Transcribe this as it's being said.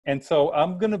And so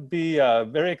I'm going to be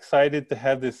very excited to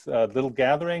have this little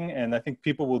gathering, and I think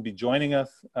people will be joining us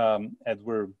as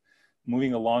we're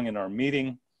moving along in our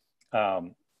meeting.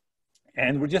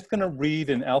 And we're just going to read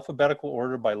in alphabetical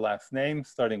order by last name,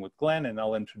 starting with Glenn, and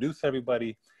I'll introduce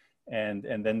everybody, and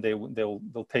then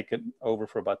they'll take it over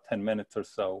for about 10 minutes or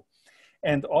so.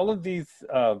 And all of these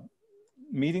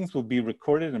meetings will be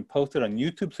recorded and posted on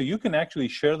YouTube, so you can actually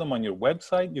share them on your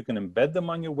website, you can embed them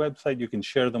on your website, you can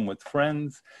share them with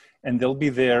friends, and they'll be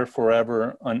there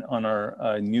forever on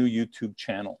our new YouTube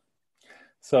channel.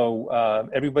 So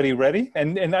everybody ready?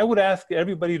 And I would ask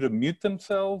everybody to mute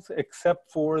themselves except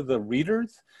for the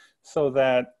readers, so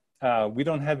that we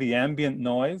don't have the ambient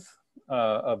noise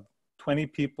of 20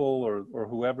 people or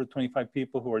whoever, 25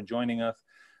 people who are joining us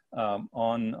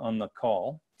on the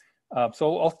call.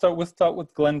 So we'll start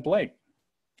with Glenn Blake.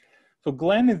 So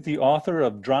Glenn is the author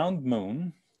of Drowned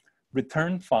Moon,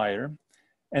 Return Fire,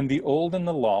 and The Old and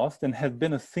the Lost, and has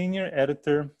been a senior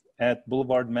editor at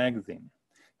Boulevard Magazine.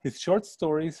 His short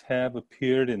stories have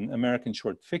appeared in American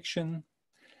Short Fiction,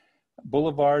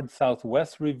 Boulevard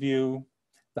Southwest Review,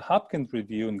 the Hopkins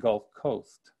Review, and Gulf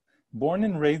Coast. Born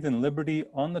and raised in Liberty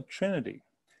on the Trinity,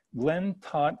 Glenn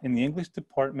taught in the English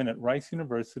department at Rice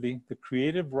University, the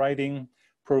creative writing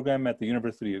program at the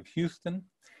University of Houston,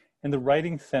 and the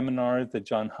writing seminars at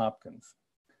Johns Hopkins.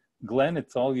 Glenn,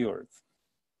 it's all yours.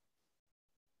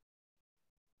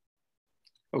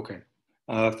 Okay.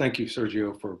 Thank you,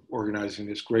 Sergio, for organizing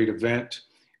this great event.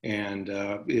 And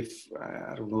I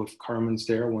don't know if Carmen's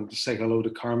there, I wanted to say hello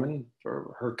to Carmen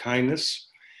for her kindness.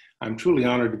 I'm truly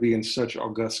honored to be in such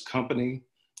august company.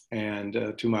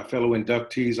 And to my fellow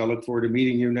inductees, I look forward to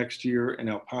meeting you next year in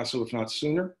El Paso, if not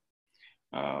sooner.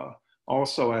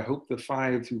 Also, I hope the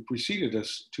 5 who preceded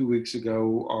us 2 weeks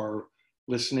ago are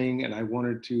listening. And I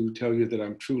wanted to tell you that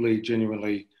I'm truly,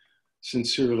 genuinely,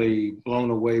 sincerely blown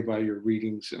away by your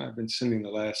readings. And I've been spending the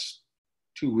last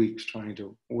 2 weeks trying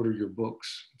to order your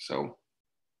books. So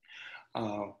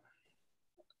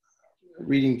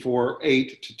reading for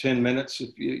 8 to 10 minutes.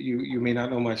 If you may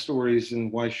not know my stories,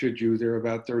 and why should you? They're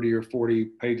about 30 or 40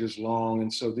 pages long.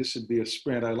 And so this would be a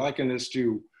sprint. I liken this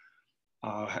to,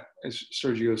 as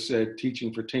Sergio said,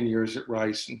 teaching for 10 years at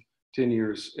Rice and 10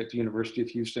 years at the University of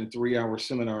Houston, 3-hour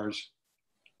seminars.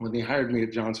 When they hired me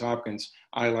at Johns Hopkins,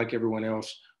 I, like everyone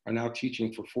else, are now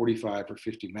teaching for 45 or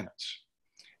 50 minutes.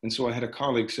 And so I had a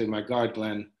colleague say, "My God,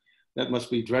 Glenn, that must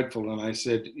be dreadful." And I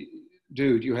said,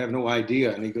 "Dude, you have no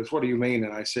idea." And he goes, "What do you mean?"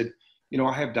 And I said, "You know,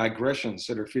 I have digressions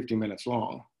that are 50 minutes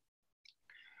long."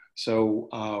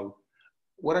 So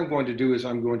what I'm going to do is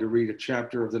I'm going to read a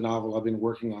chapter of the novel I've been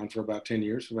working on for about 10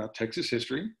 years about Texas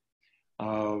history.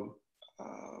 I'm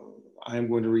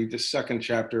going to read the second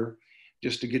chapter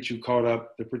just to get you caught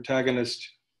up. The protagonist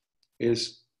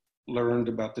is learned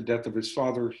about the death of his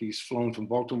father. He's flown from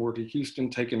Baltimore to Houston,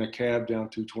 taken a cab down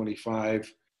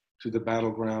 225 to the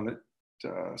battleground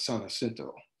at San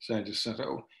Jacinto,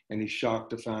 and he's shocked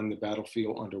to find the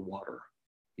battlefield underwater.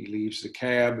 He leaves the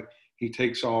cab, he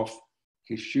takes off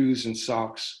his shoes and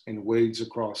socks and wades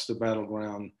across the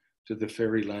battleground to the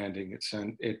ferry landing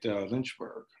at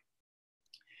Lynchburg.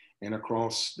 And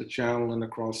across the channel and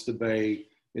across the bay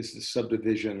is the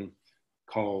subdivision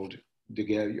called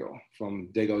Degollo, from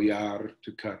degollar,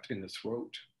 to cut in the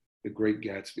throat, the Great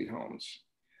Gatsby homes.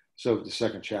 So the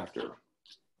second chapter.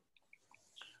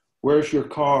 "Where's your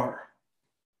car?"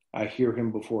 I hear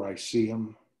him before I see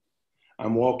him.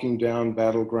 I'm walking down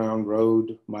Battleground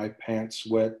Road, my pants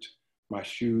wet, my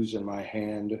shoes in my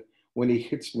hand, when he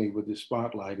hits me with his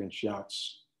spotlight and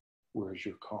shouts, "Where's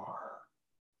your car?"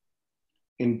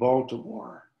 "In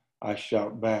Baltimore," I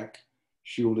shout back,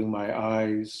 shielding my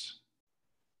eyes.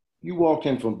 "You walked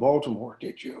in from Baltimore,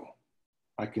 did you?"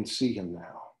 I can see him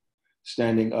now,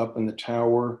 standing up in the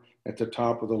tower at the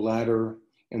top of the ladder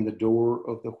in the door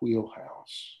of the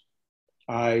wheelhouse.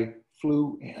 "I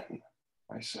flew in,"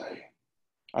 I say.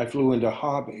 "I flew into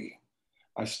Hobby.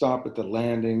 I stop at the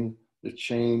landing. The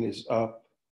chain is up.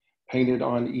 Painted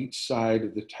on each side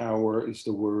of the tower is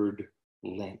the word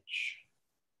Lynch."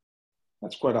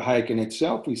 "That's quite a hike in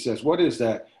itself," he says. "What is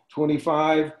that,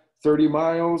 25, 30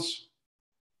 miles?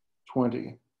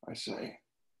 20, I say.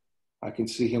 I can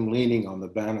see him leaning on the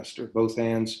banister, both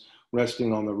hands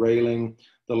resting on the railing,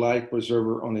 the life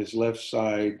preserver on his left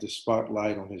side, the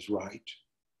spotlight on his right.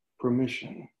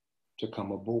 Permission to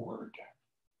come aboard.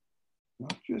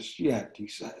 "Not just yet," he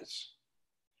says.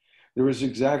 There is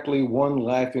exactly one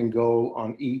laughing gull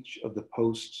on each of the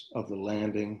posts of the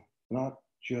landing. Not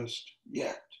just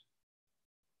yet.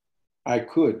 "I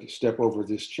could step over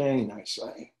this chain," I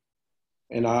say,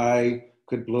 "and I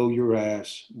could blow your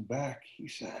ass back," he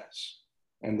says.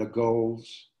 And the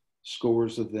gulls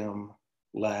Scores of them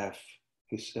laugh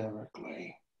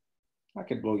hysterically. I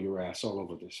could blow your ass all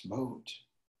over this boat.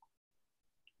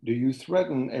 Do you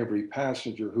threaten every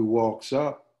passenger who walks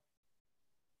up?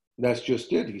 That's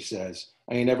just it, he says.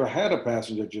 I ain't ever had a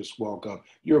passenger just walk up.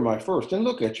 You're my first. And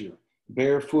look at you,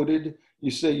 barefooted.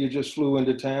 You say you just flew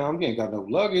into town. You ain't got no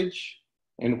luggage.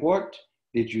 And what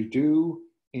did you do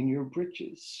in your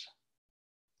britches?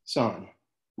 Son,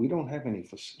 we don't have any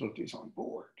facilities on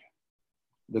board.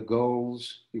 The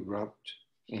gulls erupt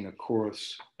in a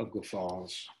chorus of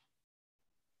guffaws.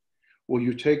 Will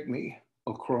you take me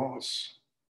across?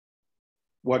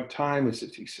 What time is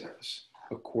it, he says.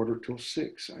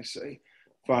 6:15, I say.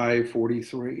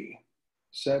 5:43.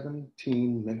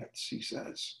 17 minutes, he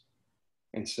says.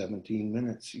 And 17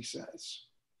 minutes, he says.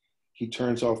 He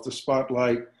turns off the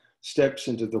spotlight, steps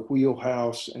into the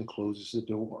wheelhouse, and closes the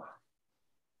door.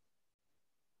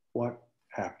 What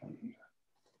happened?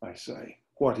 I say.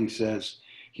 What, he says.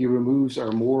 He removes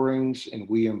our moorings and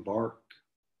we embark.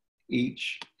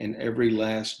 Each and every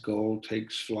last gull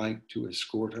takes flight to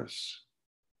escort us.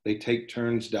 They take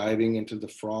turns diving into the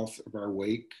froth of our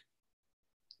wake.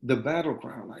 The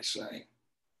battleground, I say.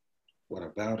 What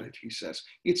about it, he says.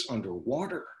 It's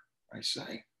underwater, I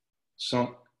say.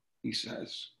 Sunk, he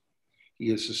says.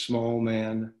 He is a small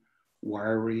man,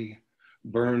 wiry,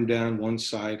 burned down one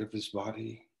side of his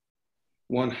body.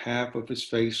 One half of his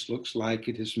face looks like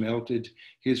it has melted,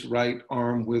 his right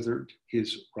arm withered,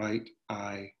 his right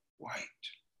eye white.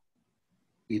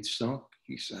 It's sunk,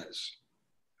 he says.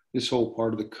 This whole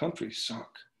part of the country's sunk.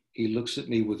 He looks at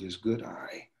me with his good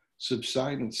eye.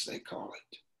 Subsidence, they call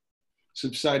it.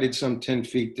 Subsided some 10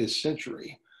 feet this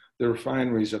century. The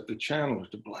refineries up the channel are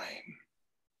to blame.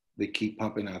 They keep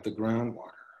pumping out the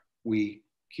groundwater. We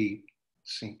keep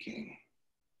sinking.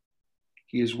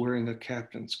 He is wearing a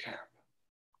captain's cap.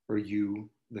 Are you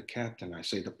the captain? I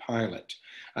say, the pilot.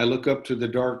 I look up to the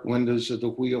dark windows of the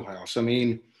wheelhouse. I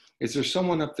mean, is there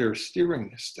someone up there steering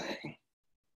this thing?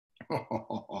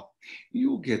 Oh,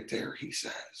 you'll get there, he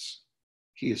says.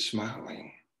 He is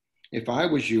smiling. If I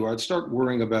was you, I'd start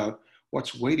worrying about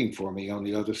what's waiting for me on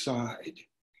the other side.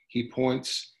 He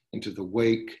points into the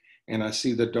wake, and I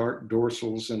see the dark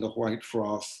dorsals and the white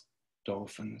froth,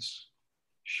 dolphins,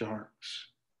 sharks.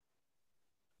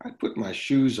 I put my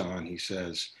shoes on, he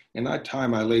says, and I tie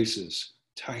my laces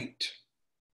tight.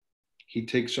 He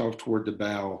takes off toward the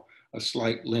bow, a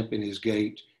slight limp in his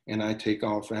gait, and I take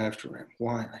off after him.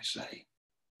 Why, I say.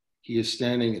 He is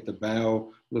standing at the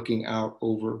bow, looking out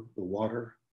over the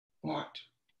water. What?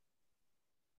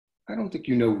 I don't think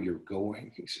you know where you're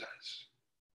going, he says.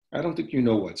 I don't think you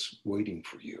know what's waiting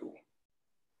for you.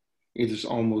 It is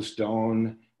almost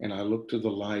dawn, and I look to the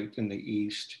light in the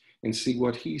east and see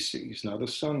what he sees, not a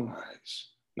sunrise,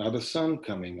 not a sun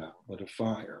coming up, but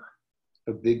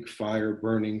a big fire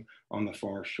burning on the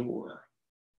far shore.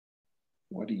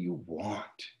 What do you want,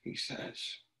 he says.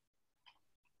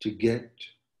 To get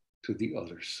to the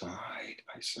other side,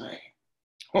 I say.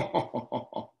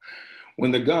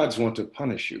 When the gods want to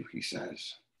punish you, he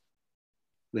says,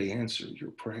 they answer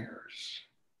your prayers.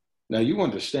 Now you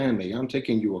understand me, I'm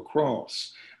taking you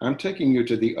across. I'm taking you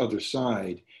to the other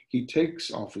side. He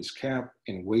takes off his cap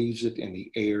and waves it in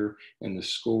the air, and the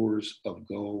scores of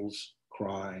gulls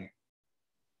cry.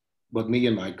 But me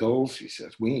and my gulls, he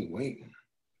says, we ain't waiting.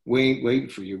 We ain't waiting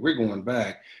for you. We're going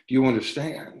back. Do you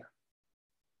understand?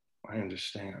 I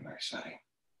understand, I say.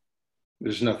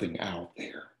 There's nothing out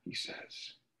there, he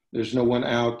says. There's no one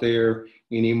out there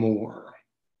anymore.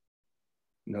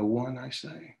 No one, I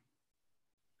say.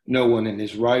 No one in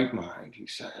his right mind, he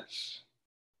says.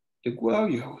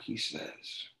 Deguello, he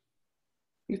says.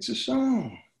 It's a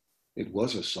song. It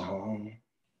was a song.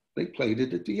 They played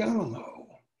it at the Alamo.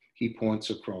 He points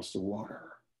across the water.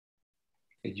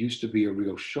 It used to be a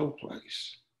real show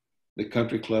place. The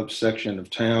country club section of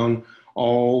town,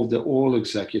 all the oil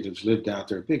executives lived out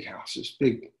there, big houses,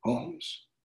 big homes.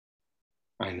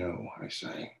 I know, I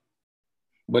say.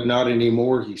 But not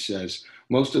anymore, he says.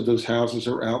 Most of those houses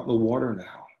are out in the water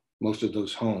now. Most of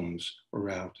those homes are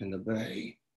out in the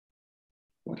bay.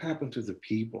 What happened to the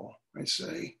people, I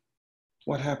say?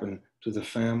 What happened to the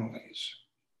families?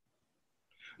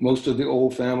 Most of the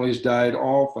old families died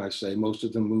off, I say. Most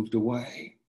of them moved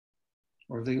away.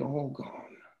 Are they all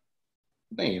gone?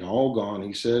 They ain't all gone,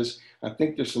 he says. I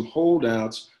think there's some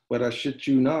holdouts, but I shit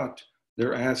you not.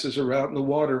 Their asses are out in the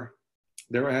water.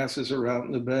 Their asses are out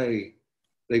in the bay.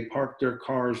 They park their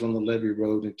cars on the levee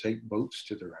road and take boats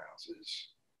to their houses.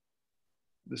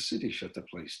 The city shut the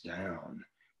place down,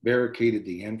 barricaded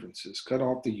the entrances, cut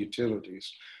off the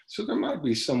utilities. So there might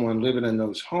be someone living in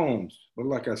those homes, but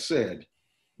like I said,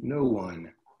 no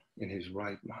one in his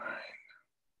right mind.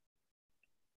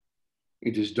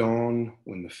 It is dawn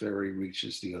when the ferry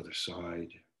reaches the other side.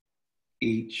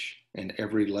 Each and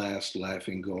every last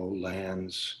laughing gull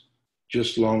lands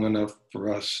just long enough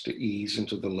for us to ease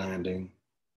into the landing,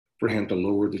 for him to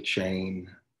lower the chain,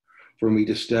 for me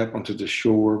to step onto the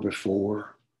shore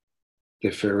before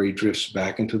the ferry drifts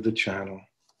back into the channel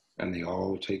and they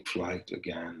all take flight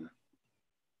again.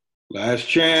 Last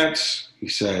chance, he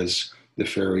says, the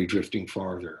ferry drifting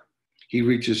farther. He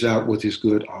reaches out with his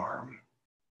good arm.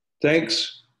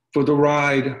 Thanks for the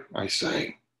ride, I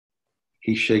say.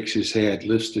 He shakes his head,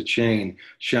 lifts the chain,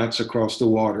 shouts across the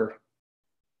water.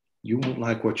 You won't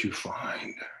like what you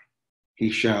find. He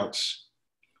shouts,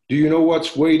 do you know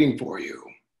what's waiting for you?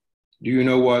 Do you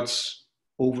know what's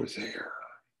over there?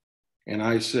 And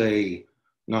I say,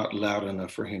 not loud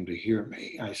enough for him to hear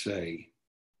me, I say,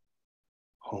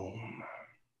 home.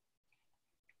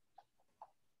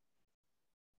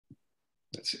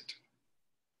 That's it.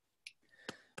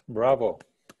 Bravo.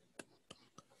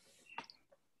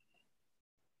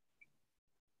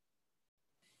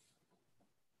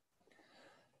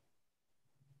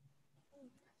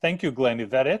 Thank you, Glenn. Is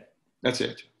that it? That's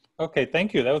it. Okay,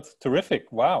 thank you. That was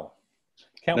terrific. Wow.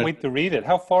 Can't wait to read it.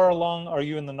 How far along are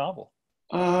you in the novel?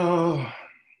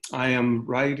 I am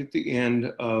right at the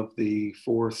end of the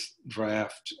fourth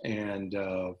draft, and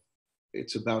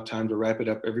it's about time to wrap it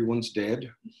up. Everyone's dead.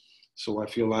 So I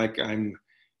feel like I'm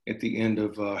at the end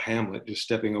of Hamlet, just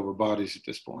stepping over bodies at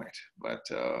this point. But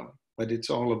it's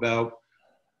all about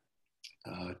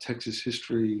Texas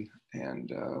history and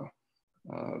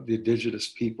the indigenous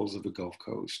peoples of the Gulf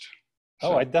Coast.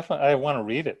 So, I want to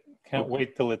read it. Can't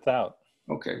wait till it's out.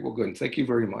 Okay, well, good. Thank you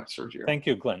very much, Sergio. Thank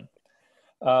you, Glenn.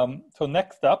 So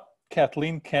next up,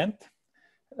 Kathleen Kent.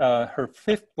 Her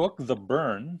fifth book, The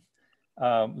Burn,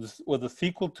 was a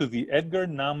sequel to the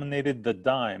Edgar-nominated The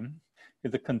Dime.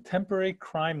 It's a contemporary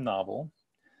crime novel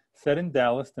set in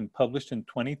Dallas and published in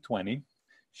 2020.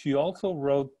 She also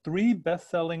wrote 3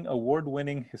 best-selling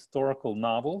award-winning historical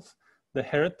novels, The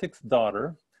Heretic's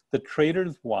Daughter, The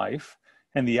Traitor's Wife,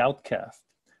 and The Outcast.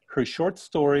 Her short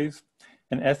stories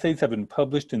and essays have been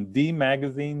published in D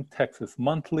Magazine, Texas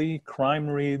Monthly, Crime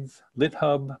Reads,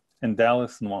 LitHub, and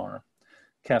Dallas Noir.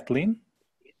 Kathleen?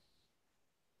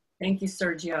 Thank you,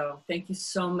 Sergio. Thank you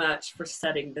so much for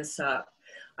setting this up.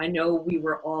 I know we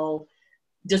were all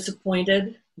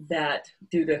disappointed that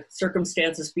due to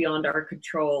circumstances beyond our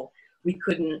control, we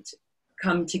couldn't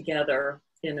come together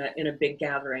in a big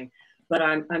gathering. But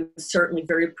I'm certainly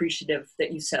very appreciative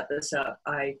that you set this up.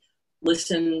 I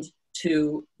listened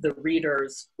to the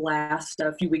readers last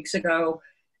few weeks ago,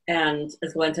 and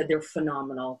as Glenn said, they're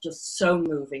phenomenal, just so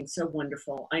moving, so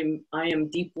wonderful. I am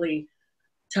deeply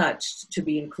touched to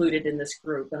be included in this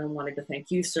group, and I wanted to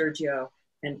thank you, Sergio,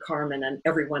 and Carmen, and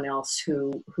everyone else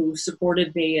who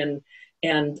supported me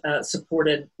and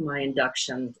supported my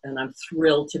induction, and I'm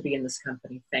thrilled to be in this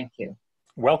company. Thank you.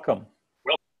 Welcome.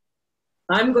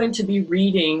 I'm going to be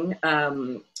reading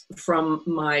from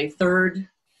my third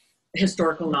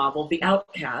historical novel, The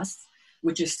Outcast,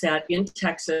 which is set in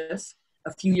Texas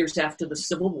a few years after the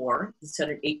Civil War. It's set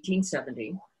in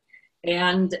 1870.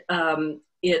 And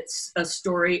it's a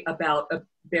story about a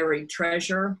buried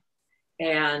treasure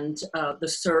and the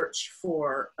search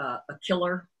for a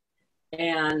killer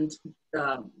and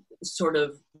sort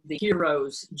of the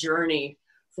hero's journey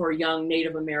for a young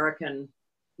Native American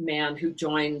man who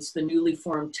joins the newly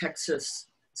formed Texas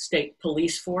State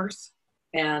Police Force.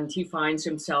 And he finds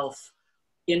himself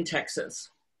in Texas,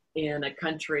 in a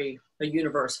country, a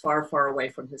universe far, far away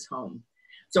from his home.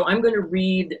 So I'm going to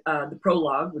read the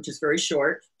prologue, which is very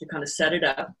short, to kind of set it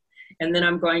up. And then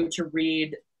I'm going to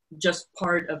read just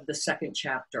part of the second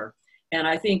chapter. And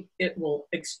I think it will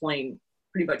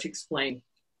pretty much explain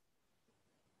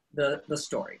the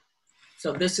story.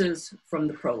 So this is from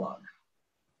the prologue.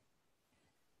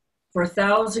 For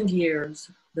 1,000 years,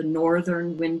 the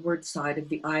northern windward side of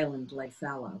the island lay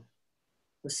fallow.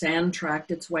 The sand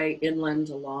tracked its way inland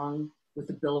along with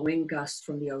the billowing gusts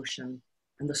from the ocean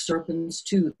and the serpents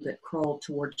too that crawled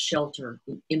toward shelter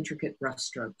in intricate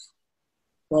brushstrokes.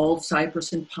 Bald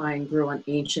cypress and pine grew on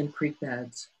ancient creek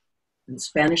beds, and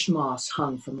Spanish moss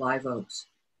hung from live oaks,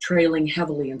 trailing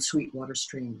heavily in sweetwater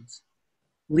streams.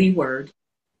 Leeward,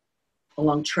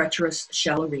 along treacherous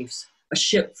shallow reefs, a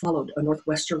ship followed a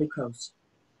northwesterly coast,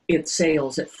 its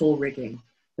sails at full rigging,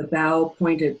 the bow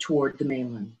pointed toward the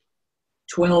mainland.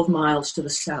 12 miles to the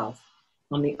south,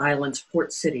 on the island's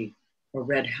port city, a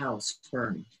red house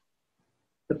burned.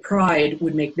 The Pride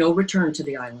would make no return to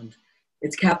the island.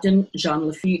 Its captain, Jean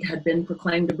Lafitte, had been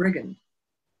proclaimed a brigand.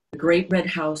 The great red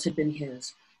house had been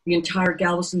his, The entire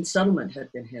Galveston settlement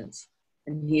had been his,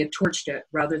 and he had torched it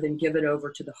rather than give it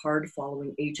over to the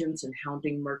hard-following agents and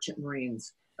hounding merchant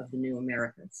marines of the new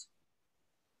Americas.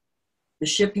 The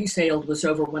ship he sailed was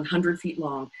over 100 feet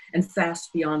long and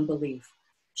fast beyond belief.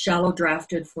 Shallow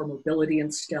drafted for mobility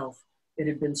and stealth, it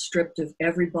had been stripped of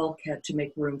every bulkhead to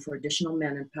make room for additional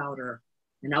men and powder,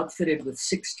 and outfitted with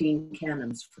 16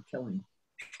 cannons for killing.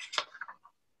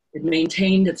 It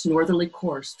maintained its northerly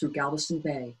course through Galveston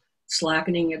Bay,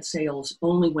 slackening its sails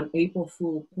only when April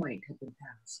Fool Point had been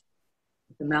passed.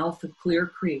 At the mouth of Clear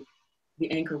Creek,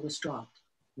 the anchor was dropped,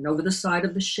 and over the side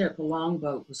of the ship, a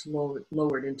longboat was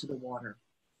lowered into the water.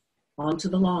 Onto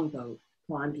the longboat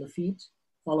climbed Lafitte,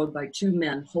 followed by 2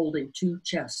 men holding 2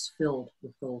 chests filled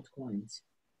with gold coins.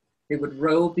 They would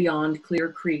row beyond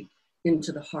Clear Creek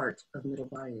into the heart of Middle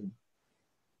Bayou.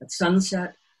 At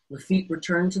sunset, Lafitte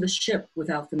returned to the ship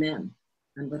without the men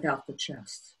and without the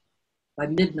chests. By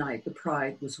midnight, the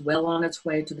Pride was well on its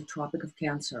way to the Tropic of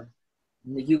Cancer,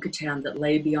 and the Yucatan that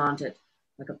lay beyond it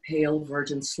like a pale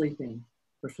virgin sleeping,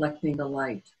 reflecting the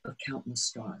light of countless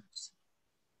stars.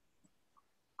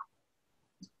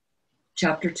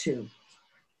 Chapter 2.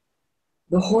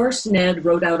 The horse Ned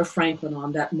rode out of Franklin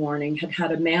on that morning had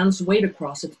had a man's weight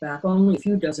across its back only a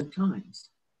few dozen times.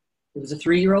 It was a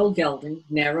 3-year-old gelding,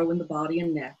 narrow in the body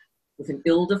and neck, with an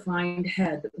ill-defined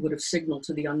head that would have signaled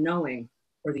to the unknowing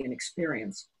or the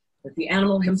inexperienced that the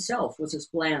animal himself was as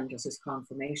bland as his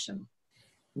conformation.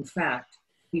 In fact,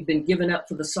 he'd been given up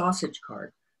for the sausage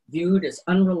cart, viewed as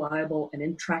unreliable and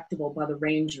intractable by the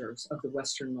rangers of the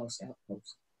westernmost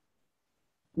outpost.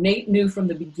 Nate knew from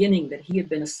the beginning that he had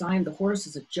been assigned the horse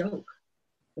as a joke,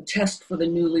 a test for the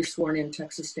newly sworn-in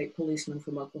Texas State policeman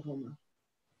from Oklahoma.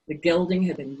 The gelding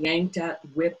had been yanked at,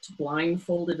 whipped,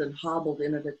 blindfolded, and hobbled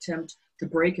in an attempt to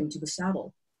break him to the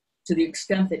saddle, to the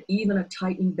extent that even a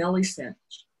tightened belly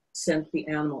cinch sent the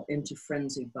animal into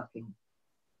frenzied bucking.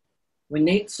 When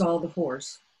Nate saw the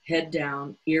horse, head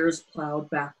down, ears plowed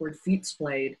backward, feet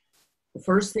splayed, the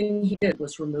first thing he did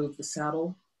was remove the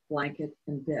saddle, blanket,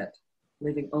 and bit,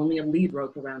 leaving only a lead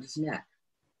rope around his neck.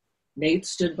 Nate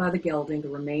stood by the gelding the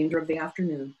remainder of the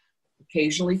afternoon,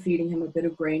 occasionally feeding him a bit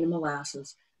of grain and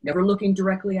molasses, never looking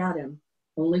directly at him,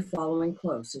 only following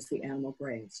close as the animal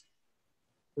grazed.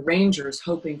 The rangers,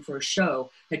 hoping for a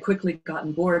show, had quickly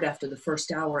gotten bored after the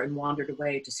first hour and wandered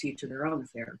away to see to their own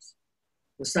affairs.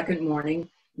 The second morning,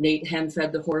 Nate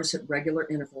hand-fed the horse at regular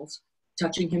intervals,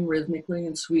 touching him rhythmically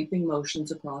and sweeping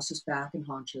motions across his back and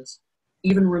haunches,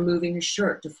 even removing his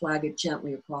shirt to flag it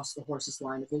gently across the horse's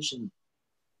line of vision.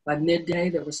 By midday,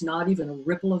 there was not even a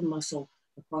ripple of muscle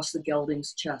across the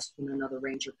gelding's chest when another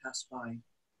ranger passed by.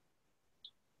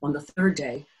 On the third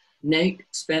day, Nate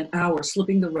spent hours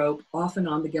slipping the rope off and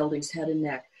on the gelding's head and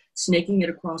neck, snaking it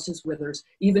across his withers,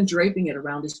 even draping it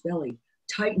around his belly,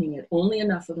 tightening it only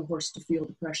enough for the horse to feel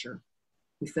the pressure.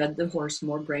 He fed the horse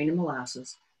more grain and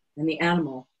molasses, and the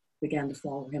animal began to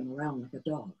follow him around like a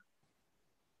dog.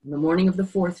 On the morning of the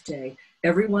fourth day,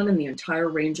 everyone in the entire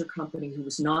ranger company who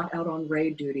was not out on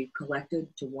raid duty collected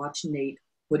to watch Nate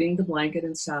putting the blanket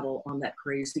and saddle on that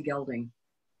crazy gelding,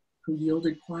 who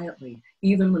yielded quietly,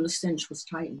 even when the cinch was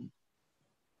tightened.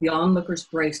 The onlookers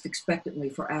braced expectantly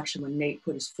for action when Nate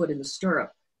put his foot in the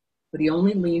stirrup, but he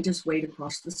only leaned his weight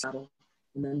across the saddle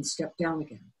and then stepped down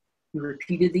again. He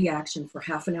repeated the action for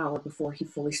half an hour before he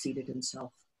fully seated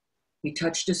himself. He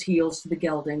touched his heels to the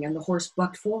gelding, and the horse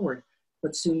bucked forward,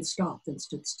 but soon stopped and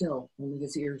stood still, only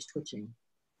his ears twitching.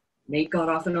 Nate got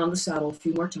off and on the saddle a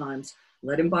few more times,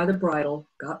 led him by the bridle,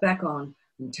 got back on,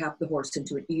 and tapped the horse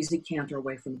into an easy canter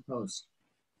away from the post.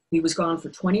 He was gone for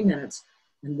 20 minutes,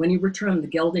 and when he returned, the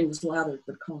gelding was lathered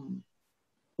but calm.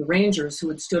 The rangers, who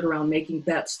had stood around making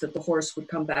bets that the horse would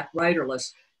come back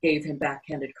riderless, gave him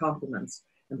backhanded compliments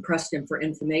and pressed him for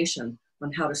information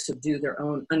on how to subdue their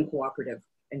own uncooperative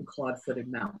and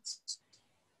clawed-footed mounts.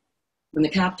 When the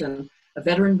captain, a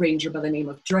veteran ranger by the name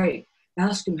of Drake,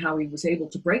 asked him how he was able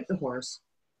to break the horse,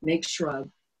 Nate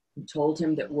shrugged and told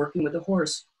him that working with a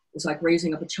horse was like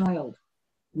raising up a child.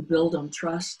 You build on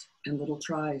trust and little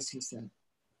tries, he said.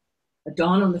 At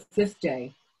dawn on the fifth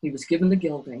day, he was given the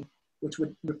gelding, which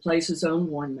would replace his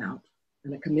own worn mount,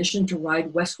 and a commission to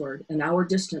ride westward an hour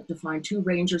distant to find two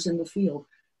rangers in the field,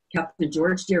 Captain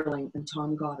George Dearling and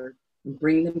Tom Goddard, and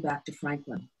bring them back to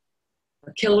Franklin.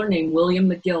 A killer named William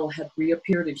McGill had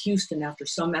reappeared in Houston after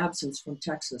some absence from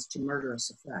Texas to murderous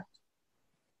effect.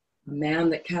 A man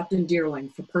that Captain Dearling,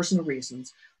 for personal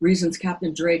reasons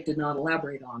Captain Drake did not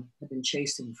elaborate on, had been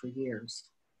chasing for years.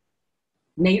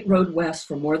 Nate rode west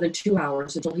for more than 2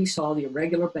 hours until he saw the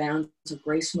irregular bands of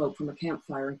gray smoke from a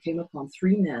campfire and came upon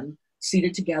three men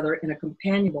seated together in a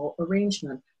companionable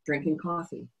arrangement drinking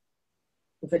coffee.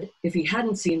 If he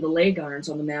hadn't seen the leg irons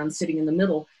on the man sitting in the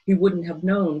middle, he wouldn't have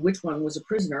known which one was a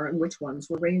prisoner and which ones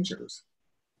were Rangers.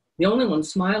 The only one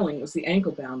smiling was the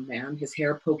ankle-bound man, his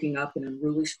hair poking up in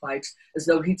unruly spikes as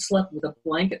though he'd slept with a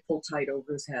blanket pulled tight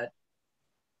over his head.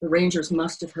 The Rangers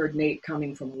must have heard Nate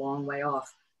coming from a long way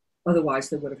off. Otherwise,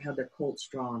 they would have had their Colts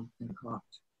drawn and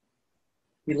cocked.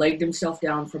 He laid himself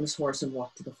down from his horse and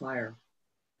walked to the fire.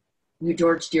 "You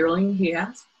George Dearling?" he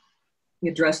asked. He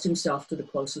addressed himself to the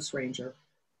closest Ranger,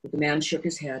 but the man shook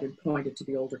his head and pointed to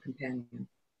the older companion.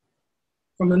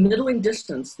 From a middling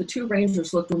distance, the two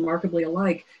Rangers looked remarkably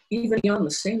alike, even beyond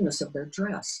the sameness of their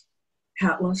dress.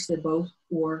 Hatless, they both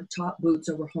wore top boots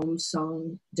over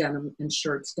home-sewn denim and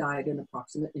shirts dyed in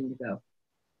approximate indigo.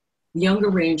 The younger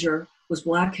Ranger was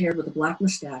black-haired with a black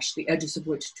mustache, the edges of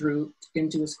which drooped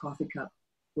into his coffee cup,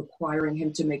 requiring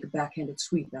him to make a backhanded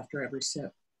sweep after every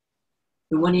sip.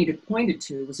 The one he'd pointed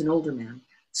to was an older man,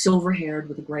 silver-haired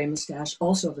with a gray mustache,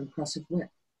 also of impressive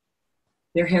width.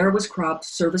 Their hair was cropped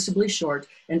serviceably short,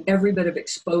 and every bit of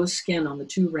exposed skin on the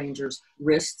two Rangers,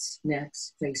 wrists,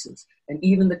 necks, faces, and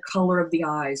even the color of the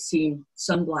eyes seemed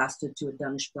sun-blasted to a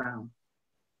dunnish brown.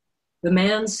 The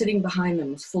man sitting behind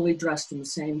them was fully dressed in the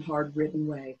same hard-ridden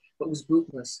way, but was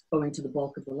bootless, owing to the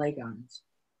bulk of the leg irons.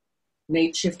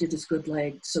 Nate shifted his good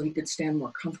leg so he could stand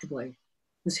more comfortably.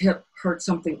 His hip hurt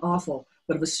something awful,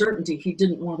 but of a certainty he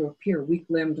didn't want to appear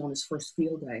weak-limbed on his first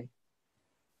field day.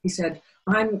 He said,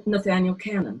 "I'm Nathaniel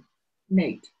Cannon,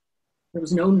 Nate." There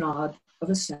was no nod of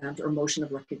assent or motion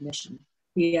of recognition.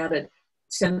 He added,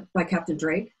 "Sent by Captain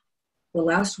Drake?" The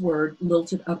last word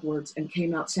lilted upwards and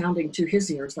came out sounding to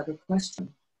his ears like a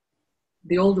question.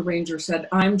 The older Ranger said,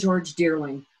 "I'm George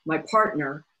Dearling. My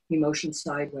partner," he motioned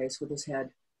sideways with his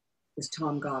head, "is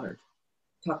Tom Goddard,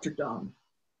 Dr. Dom."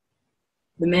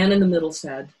 The man in the middle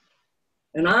said,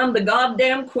 "And I'm the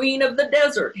goddamn queen of the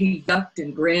desert." He ducked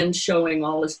and grinned, showing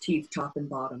all his teeth top and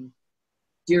bottom.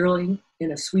 Dearling,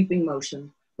 in a sweeping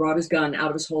motion, brought his gun out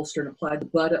of his holster and applied the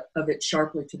butt of it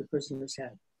sharply to the prisoner's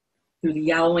head. Through the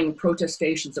yowling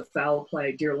protestations of foul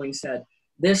play, Dearling said,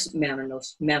 "This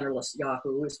mannerless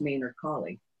yahoo is Maynard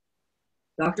Colley."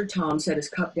 Dr. Tom set his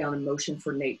cup down and motioned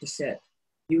for Nate to sit.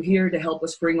 "You here to help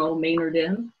us bring old Maynard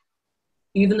in?"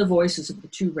 Even the voices of the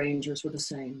two Rangers were the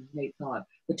same, Nate thought,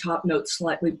 the top notes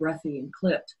slightly breathy and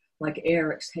clipped, like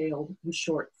air exhaled in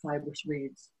short, fibrous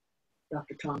reeds.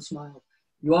 Dr. Tom smiled.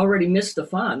 "You already missed the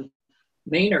fun.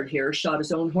 Maynard here shot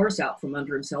his own horse out from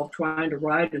under himself, trying to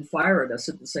ride and fire at us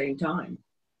at the same time."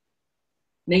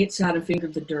 Nate sat and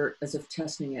fingered the dirt as if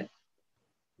testing it.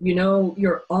 "You know,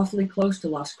 you're awfully close to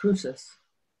Las Cruces.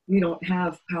 We don't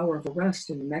have power of arrest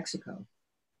in New Mexico."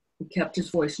 He kept his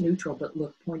voice neutral, but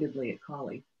looked pointedly at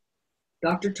Colley.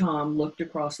 Dr. Tom looked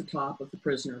across the top of the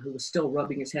prisoner, who was still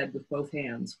rubbing his head with both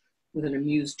hands, with an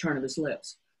amused turn of his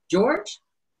lips. "George,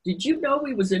 did you know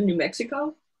we was in New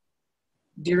Mexico?"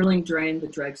 Dearling drained the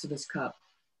dregs of his cup.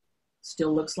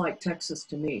 "Still looks like Texas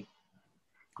to me."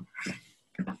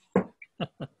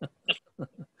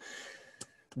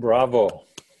 Bravo.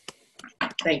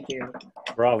 Thank you.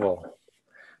 Bravo.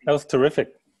 That was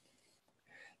terrific.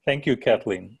 Thank you,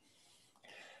 Kathleen.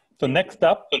 So next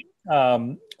up,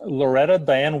 Loretta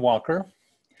Diane Walker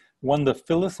won the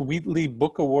Phyllis Wheatley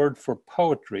Book Award for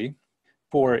Poetry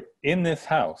for In This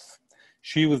House.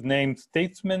 She was named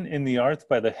Statesman in the Arts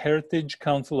by the Heritage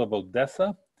Council of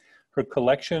Odessa. Her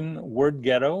collection, Word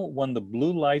Ghetto, won the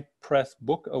Blue Light Press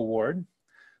Book Award.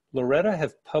 Loretta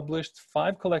has published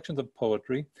 5 collections of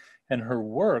poetry, and her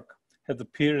work has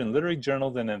appeared in literary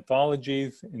journals and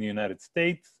anthologies in the United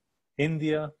States,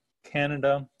 India,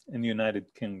 Canada, and the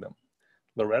United Kingdom.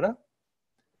 Loretta?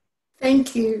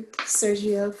 Thank you,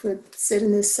 Sergio, for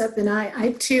setting this up. And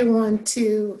I too want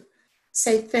to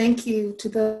say thank you to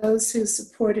those who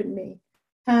supported me.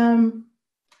 I'm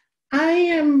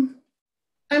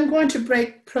going to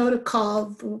break protocol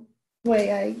the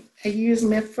way I use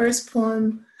my first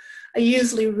poem I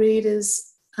usually read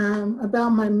is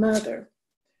about my mother.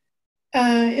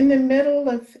 In the middle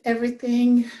of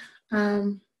everything,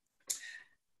 I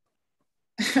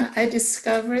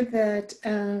discovered that,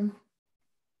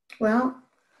 well,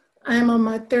 I'm on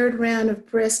my 3rd round of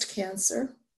breast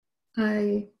cancer.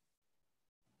 I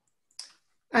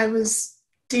was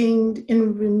deemed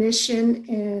in remission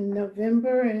in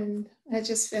November, and I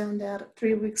just found out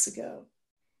 3 weeks ago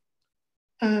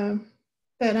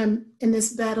that I'm in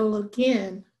this battle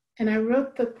again. And I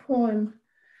wrote the poem,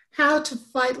 How to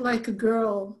Fight Like a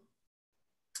Girl,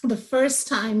 the first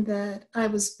time that I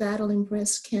was battling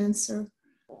breast cancer.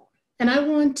 And I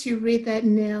want to read that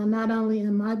now. Not only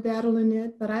am I battling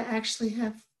it, but I actually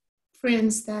have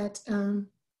friends that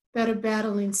that are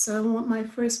battling. So I want my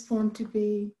first poem to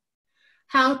be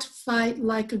How to Fight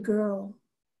Like a Girl.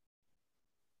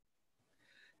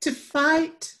 To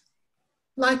fight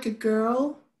like a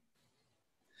girl,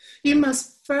 you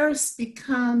must first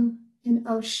become an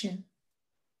ocean,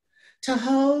 to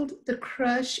hold the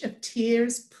crush of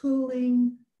tears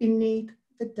pooling beneath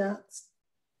the ducks.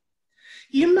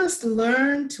 You must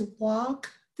learn to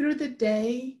walk through the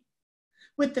day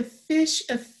with the fish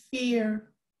of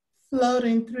fear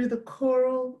floating through the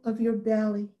coral of your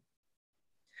belly.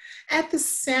 At the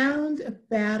sound of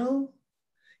battle,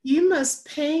 you must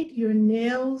paint your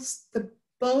nails the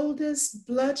boldest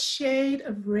blood shade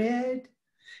of red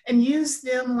and use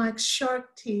them like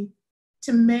shark teeth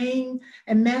to maim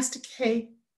and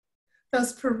masticate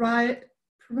those piranha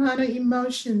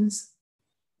emotions,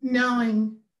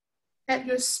 knowing at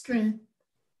your strength.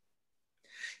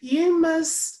 You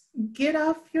must get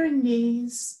off your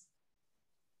knees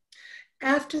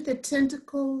after the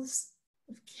tentacles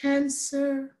of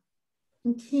cancer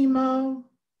and chemo,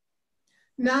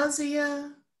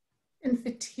 nausea and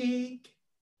fatigue,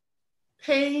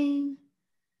 pain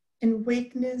and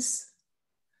weakness.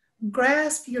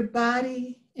 Grasp your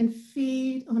body and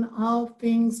feed on all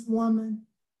things woman.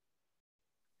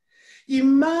 You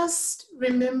must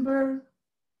remember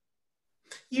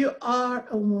you are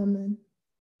a woman.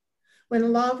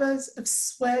 When lavas of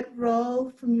sweat roll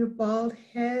from your bald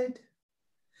head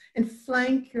and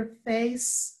flank your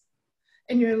face,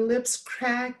 and your lips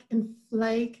crack and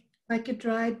flake like a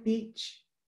dried beach,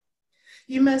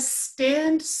 you must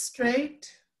stand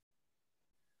straight,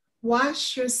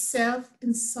 wash yourself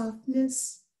in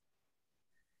softness,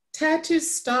 tattoo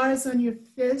stars on your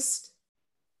fist,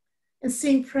 and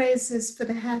sing praises for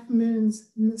the half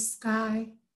moons in the sky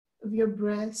of your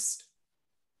breast.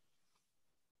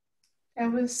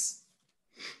 That was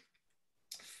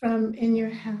from In Your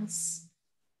House,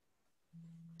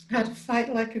 How to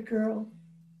Fight Like a Girl.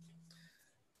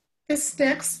 This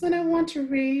next one I want to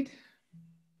read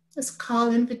is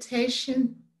called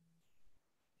Invitation.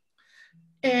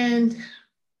 And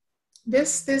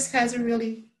this has a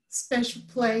really special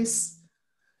place.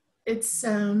 It's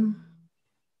when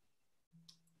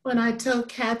I told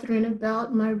Catherine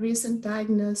about my recent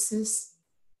diagnosis,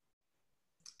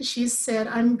 she said,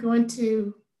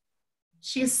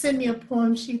 she sent me a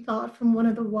poem she thought from one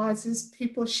of the wisest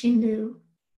people she knew.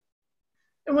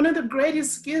 And one of the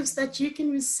greatest gifts that you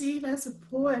can receive as a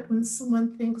poet when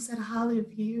someone thinks that highly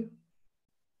of you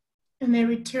and they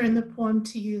return the poem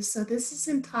to you. So this is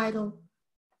entitled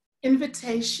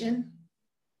Invitation.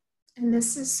 And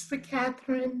this is for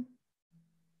Catherine.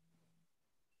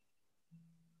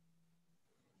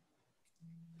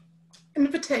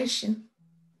 Invitation.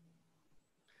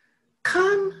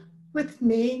 Come with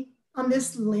me on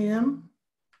this limb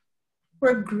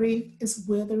where grief is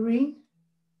withering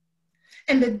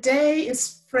and the day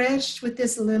is fresh with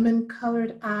this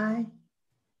lemon-colored eye.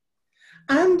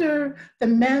 Under the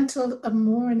mantle of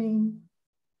morning,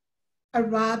 a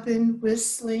robin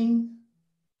whistling,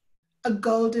 a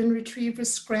golden retriever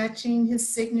scratching his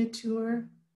signature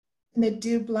in the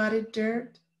dew-blotted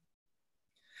dirt.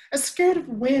 A skirt of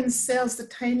wind sails the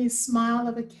tiny smile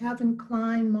of a Calvin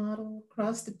Klein model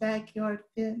across the backyard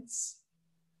fence.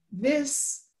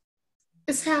 This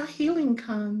is how healing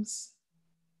comes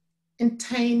in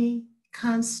tiny,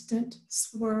 constant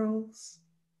swirls.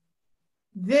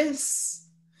 This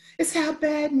is how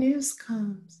bad news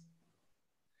comes.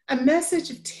 A message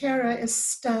of terror is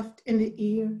stuffed in the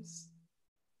ears.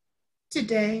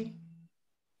 Today,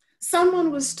 someone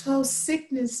was told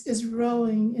sickness is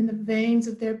rolling in the veins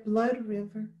of their blood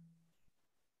river.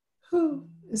 Who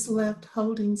is left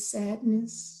holding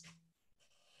sadness?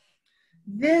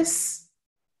 This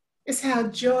is how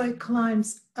joy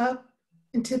climbs up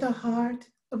into the heart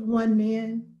of one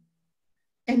man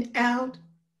and out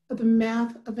of the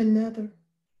mouth of another.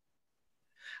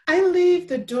 I leave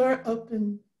the door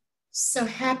open so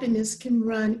happiness can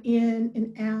run in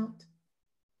and out.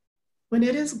 When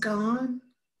it is gone,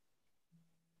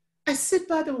 I sit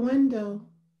by the window,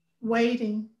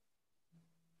 waiting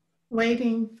for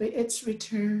its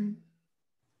return.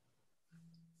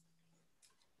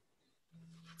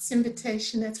 It's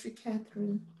invitation, that's for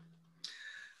Catherine.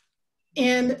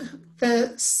 And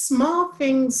the small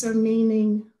things are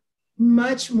meaning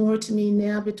much more to me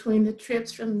now between the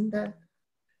trips from the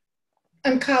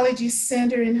oncology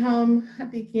center and home. I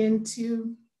begin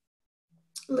to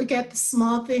look at the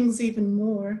small things even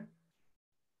more.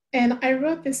 And I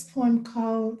wrote this poem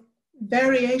called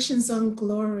Variations on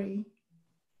Glory.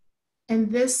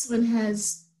 And this poem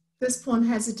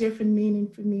has a different meaning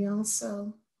for me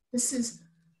also. This is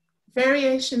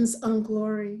Variations on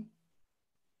Glory.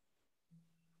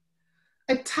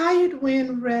 A tired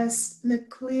wind rests in the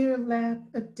clear lap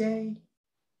of day.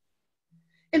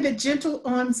 In the gentle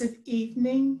arms of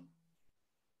evening,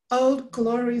 old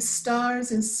glory's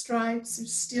stars and stripes are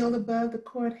still above the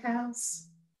courthouse,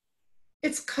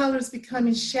 its colors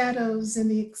becoming shadows in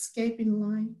the escaping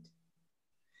light,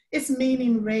 its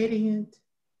meaning radiant,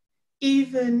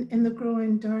 even in the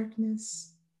growing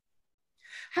darkness.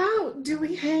 How do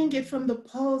we hang it from the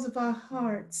poles of our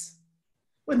hearts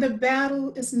when the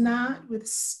battle is not with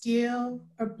steel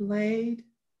or blade,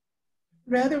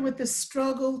 rather with the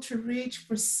struggle to reach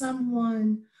for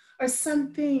someone or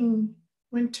something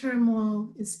when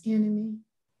turmoil is enemy?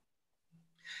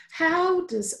 How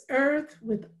does Earth,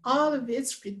 with all of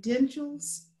its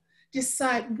credentials,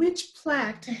 decide which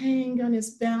plaque to hang on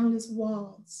its boundless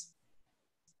walls?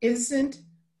 Isn't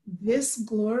this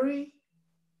glory?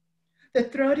 The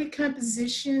throaty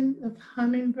composition of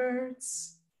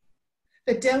hummingbirds,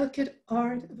 the delicate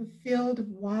art of a field of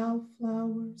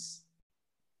wildflowers,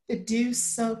 the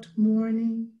dew-soaked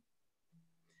morning.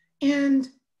 And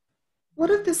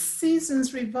what of the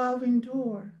season's revolving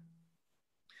door?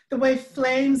 The way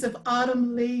flames of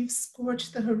autumn leaves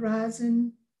scorch the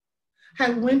horizon,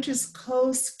 how winter's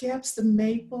cold scalps the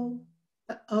maple,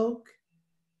 the oak,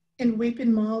 and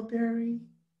weeping mulberry.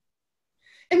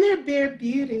 In their bare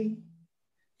beauty,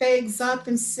 they exalt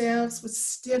themselves with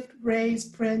stiff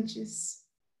raised branches.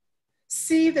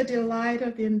 See the delight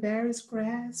of the embarrassed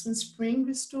grass when spring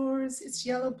restores its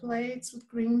yellow blades with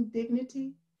green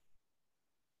dignity.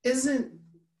 Isn't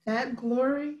that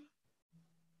glory?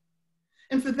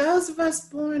 And for those of us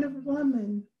born of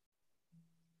woman,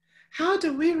 how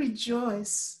do we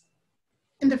rejoice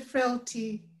in the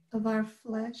frailty of our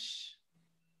flesh?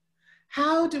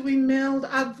 How do we meld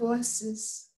our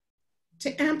voices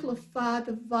to amplify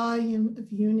the volume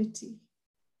of unity?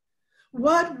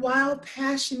 What wild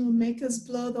passion will make us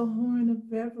blow the horn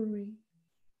of revelry?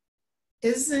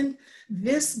 Isn't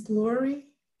this glory?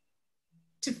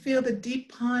 To fill the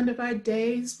deep pond of our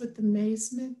days with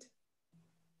amazement,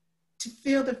 to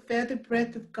feel the feather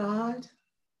breath of God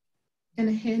and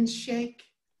a handshake.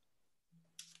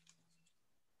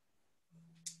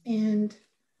 And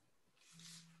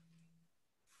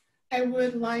I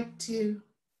would like to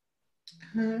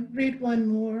read one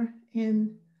more,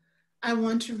 and I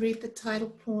want to read the title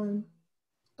poem,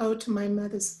 Ode to My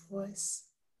Mother's Voice.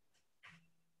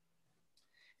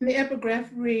 And the epigraph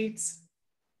reads,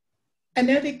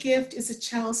 another gift is a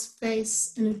child's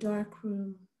face in a dark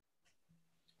room.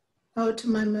 Ode to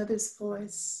my mother's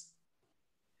voice.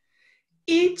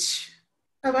 Each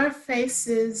of our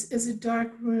faces is a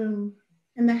dark room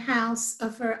in the house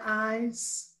of her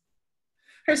eyes.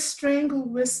 Her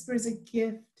strangled whisper is a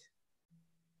gift,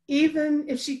 even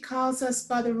if she calls us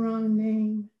by the wrong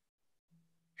name.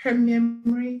 Her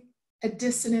memory, a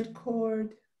dissonant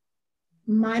chord.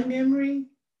 My memory,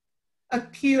 a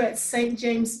pew at St.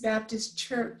 James Baptist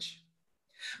Church.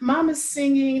 Mama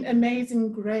singing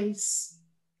Amazing Grace.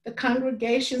 The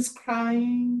congregation's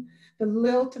crying, the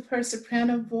lilt of her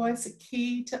soprano voice, a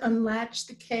key to unlatch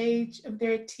the cage of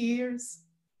their tears.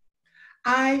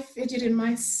 I fidget in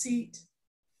my seat,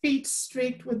 feet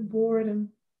streaked with boredom.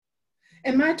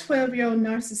 And my 12-year-old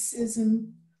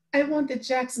narcissism, I want the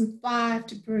Jackson 5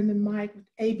 to burn the mic with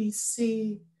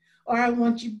ABC, or I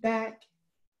Want You Back.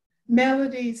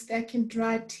 Melodies that can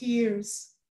dry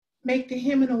tears, make the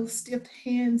hymnal stiff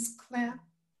hands clap.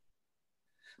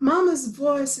 Mama's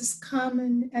voice is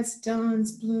common as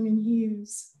dawn's blooming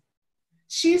hues.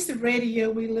 She's the radio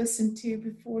we listen to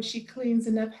before she cleans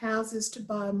enough houses to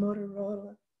buy a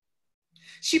Motorola.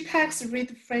 She packs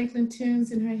Aretha Franklin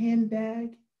tunes in her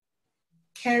handbag,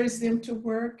 carries them to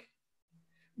work,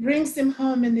 brings them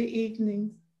home in the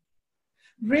evening.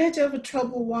 Bridge over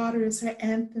troubled water is her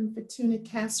anthem for tuna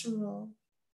casserole.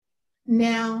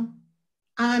 Now,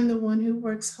 I'm the one who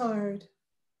works hard.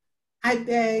 I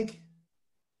beg,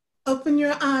 open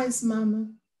your eyes,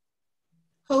 Mama.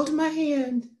 Hold my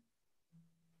hand.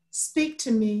 Speak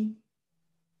to me.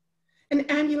 An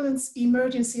ambulance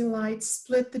emergency light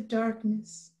split the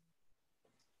darkness.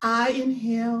 I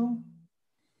inhale,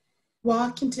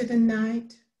 walk into the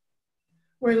night,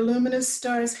 where luminous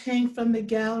stars hang from the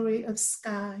gallery of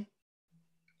sky.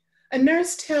 A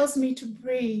nurse tells me to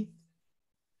breathe.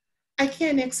 I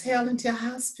can't exhale until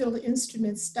hospital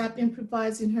instruments stop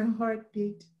improvising her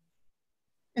heartbeat,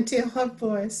 until her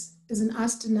voice is an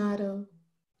ostinato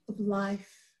of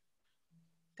life.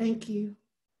 Thank you.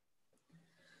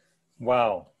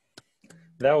 Wow,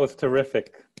 that was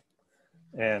terrific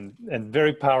and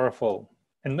very powerful.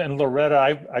 And Loretta,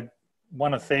 I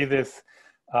want to say this,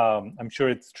 I'm sure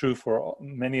it's true for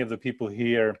many of the people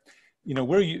here. you know,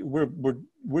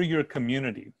 we're your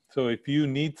community. So if you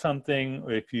need something,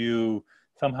 or if you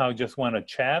somehow just want to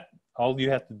chat, all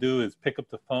you have to do is pick up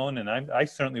the phone, and I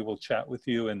certainly will chat with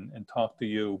you and talk to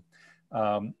you.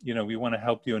 You know, we want to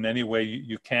help you in any way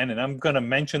you can. And I'm going to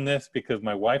mention this because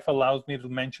my wife allows me to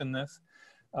mention this.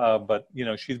 But, you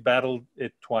know, she's battled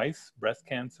it twice, breast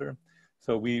cancer.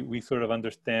 So we sort of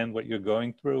understand what you're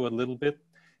going through a little bit,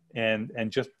 and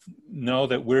just know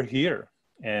that we're here,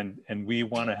 and we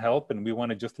want to help, and we want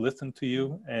to just listen to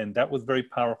you. And that was very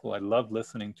powerful. I loved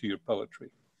listening to your poetry.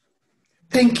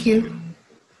 Thank you.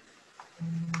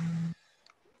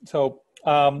 So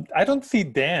I don't see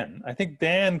Dan. I think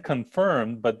Dan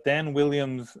confirmed, but Dan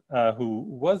Williams, who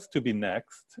was to be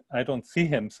next, I don't see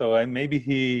him. So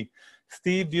maybe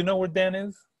Steve, do you know where Dan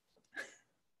is?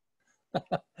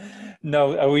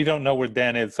 No, we don't know where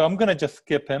Dan is. So I'm going to just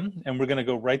skip him, and we're going to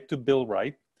go right to Bill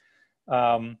Wright.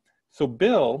 So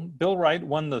Bill Wright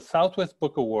won the Southwest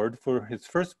Book Award for his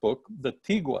first book, The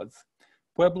Tiguas,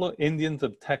 Pueblo Indians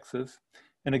of Texas,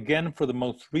 and again for the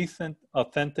most recent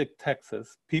Authentic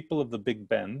Texas, People of the Big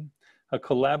Bend, a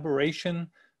collaboration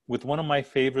with one of my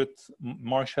favorites,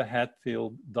 Marcia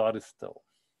Hatfield, Dot Still.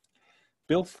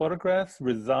 Bill's photographs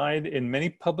reside in many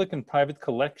public and private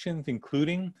collections,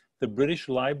 including the British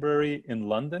Library in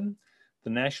London,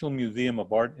 the National Museum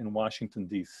of Art in Washington,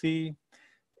 D.C.,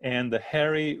 and the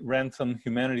Harry Ransom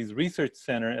Humanities Research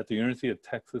Center at the University of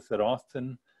Texas at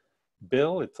Austin.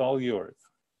 Bill, it's all yours.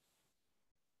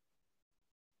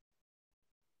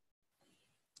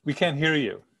 We can't hear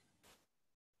you.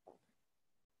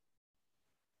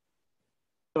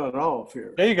 Cut off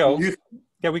here. There you go.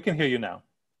 Yeah, we can hear you now.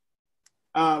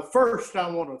 First, I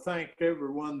want to thank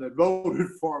everyone that voted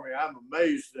for me. I'm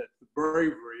amazed at the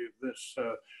bravery of this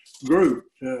group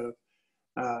to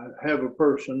have a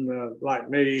person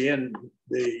like me in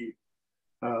the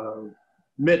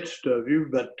midst of you,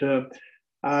 but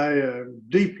I am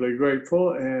deeply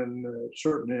grateful, and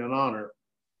certainly an honor.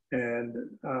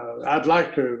 And I'd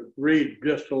like to read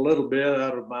just a little bit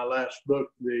out of my last book,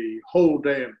 The Whole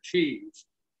Damn Cheese,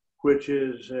 which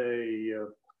is a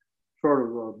sort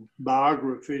of a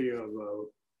biography of a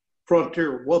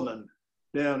frontier woman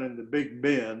down in the Big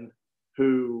Bend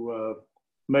who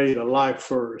made a life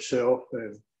for herself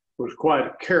and was quite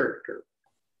a character.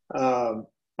 I'm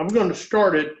going to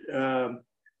start it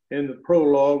in the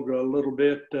prologue a little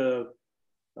bit,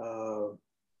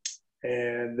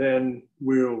 and then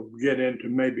we'll get into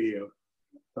maybe a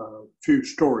few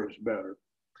stories about her.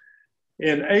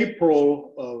 In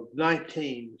April of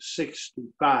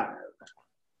 1965,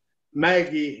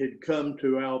 Maggie had come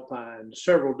to Alpine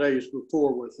several days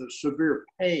before with a severe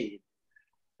pain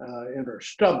in her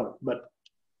stomach, but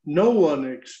no one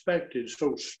expected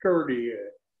so sturdy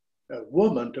a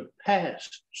woman to pass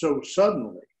so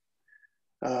suddenly.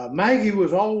 Maggie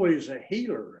was always a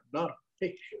healer, not a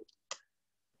fiction.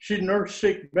 She nursed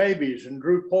sick babies and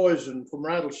drew poison from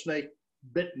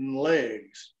rattlesnake-bitten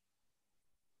legs.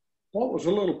 What was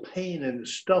a little pain in the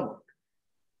stomach?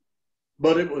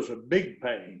 But it was a big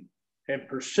pain and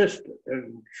persistent.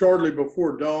 And shortly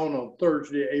before dawn on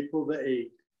Thursday, April the 8th,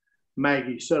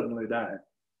 Maggie suddenly died.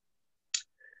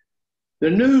 The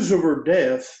news of her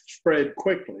death spread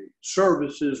quickly.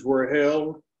 Services were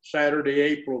held Saturday,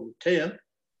 April the 10th,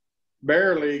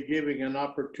 barely giving an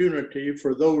opportunity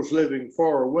for those living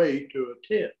far away to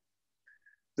attend.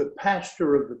 The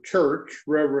pastor of the church,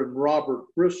 Reverend Robert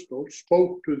Bristol,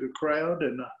 spoke to the crowd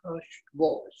in a hushed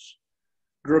voice.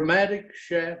 Dramatic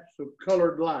shafts of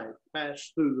colored light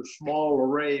passed through the small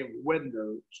array of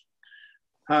windows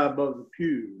high above the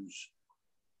pews.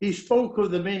 He spoke of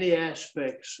the many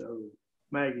aspects of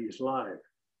Maggie's life: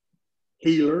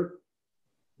 healer,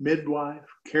 midwife,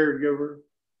 caregiver,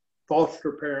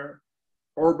 foster parent,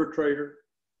 arbitrator.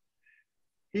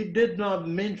 He did not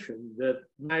mention that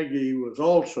Maggie was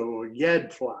also a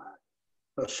gadfly,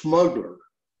 a smuggler,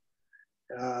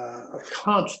 a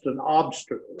constant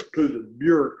obstacle to the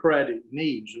bureaucratic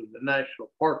needs of the National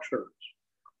Park Service.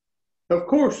 Of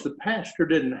course, the pastor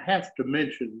didn't have to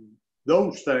mention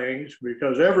those things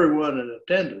because everyone in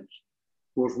attendance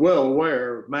was well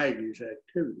aware of Maggie's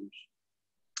activities.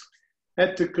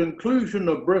 At the conclusion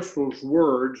of Bristol's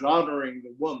words honoring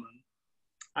the woman,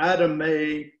 Ida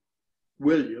Mae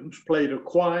Williams played a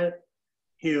quiet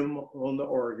hymn on the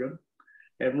organ,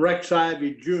 and Rex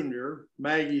Ivy Jr.,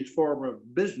 Maggie's former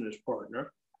business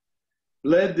partner,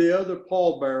 led the other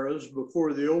pallbearers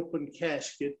before the open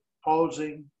casket,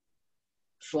 pausing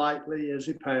slightly as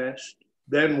he passed,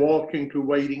 then walking to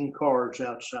waiting cars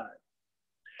outside.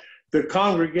 The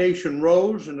congregation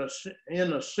rose and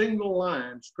in a single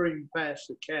line streamed past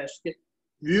the casket,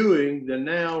 viewing the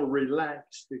now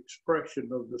relaxed expression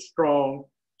of the strong,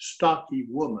 stocky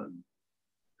woman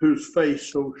whose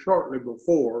face so shortly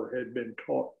before had been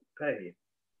taught pain.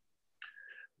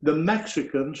 The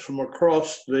Mexicans from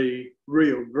across the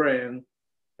Rio Grande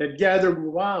had gathered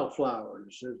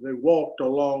wildflowers as they walked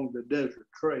along the desert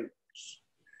trails,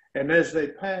 and as they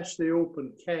passed the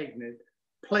open cagney,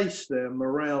 placed them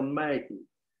around Maggie,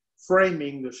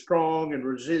 framing the strong and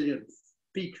resilient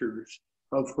features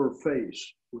of her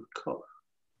face with color.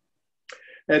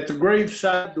 At the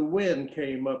graveside, the wind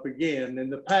came up again,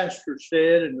 and the pastor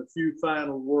said in a few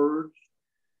final words,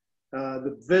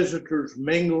 the visitors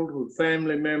mingled with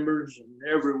family members, and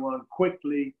everyone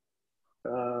quickly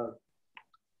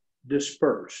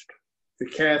dispersed. The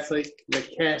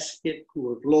casket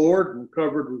was lowered and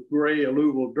covered with gray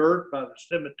alluvial dirt by the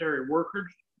cemetery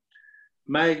workers.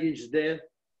 Maggie's death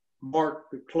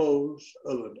marked the close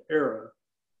of an era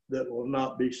that will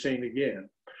not be seen again.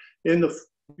 In the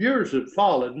years that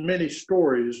followed, many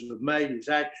stories of Maggie's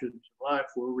actions in life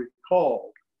were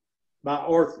recalled by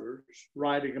authors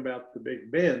writing about the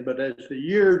Big Bend, but as the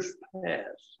years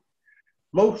passed,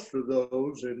 most of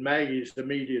those in Maggie's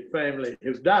immediate family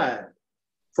have died.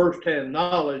 First-hand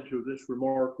knowledge of this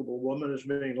remarkable woman is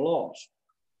being lost.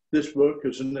 This book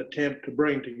is an attempt to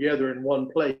bring together in one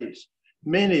place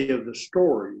many of the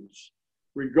stories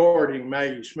regarding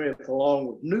Maggie Smith, along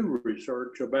with new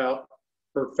research about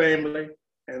her family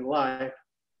and life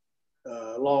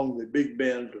along the Big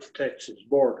Bend of Texas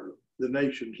border, the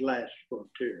nation's last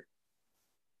frontier.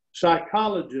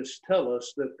 Psychologists tell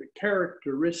us that the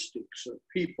characteristics of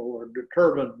people are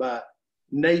determined by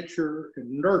nature and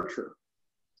nurture.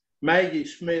 Maggie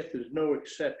Smith is no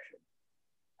exception.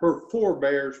 Her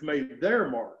forebears made their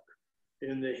mark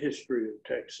in the history of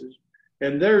Texas,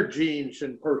 and their genes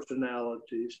and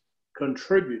personalities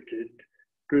contributed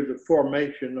to the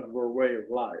formation of her way of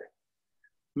life.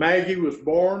 Maggie was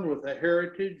born with a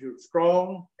heritage of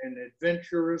strong and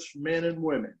adventurous men and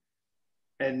women,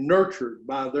 and nurtured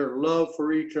by their love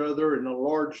for each other in a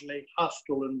largely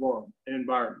hostile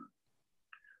environment.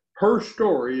 Her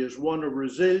story is one of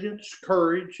resilience,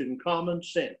 courage, and common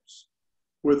sense,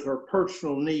 with her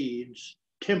personal needs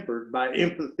tempered by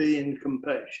empathy and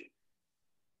compassion.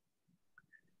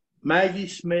 Maggie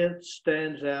Smith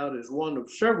stands out as one of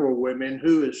several women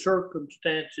who, as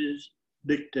circumstances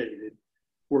dictated,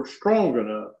 were strong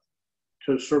enough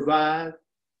to survive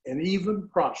and even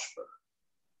prosper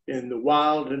in the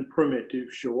wild and primitive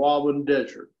Chihuahuan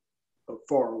desert of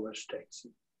far west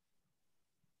Texas.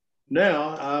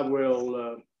 Now I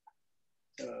will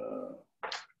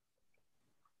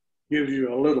give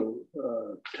you a little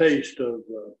taste of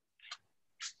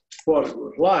what it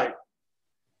was like.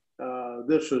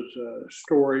 This is a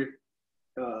story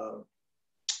in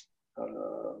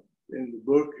the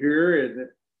book here, and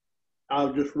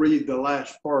I'll just read the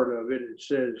last part of it. It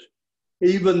says,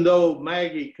 even though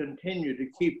Maggie continued to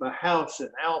keep a house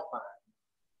in Alpine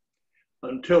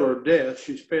until her death,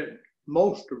 she spent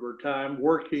most of her time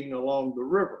working along the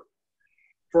river.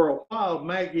 For a while,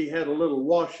 Maggie had a little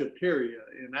washateria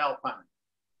in Alpine,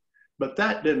 but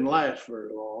that didn't last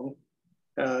very long.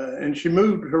 And she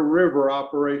moved her river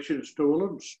operations to a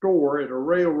little store at a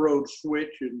railroad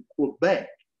switch in Quebec.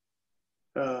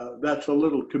 That's a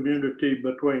little community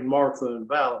between Martha and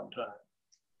Valentine.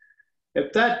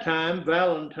 At that time,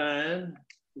 Valentine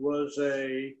was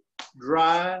a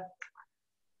dry,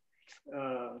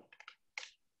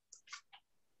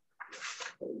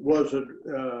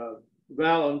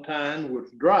 Valentine was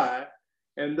dry,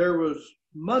 and there was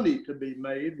money to be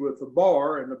made with a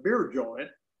bar and a beer joint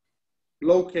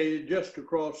located just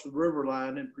across the river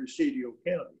line in Presidio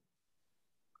County.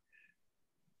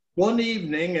 One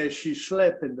evening, as she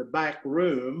slept in the back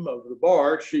room of the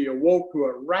bar, she awoke to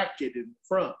a racket in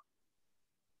front.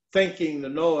 Thinking the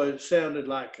noise sounded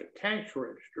like a cash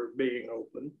register being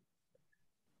opened,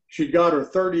 she got her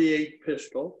 .38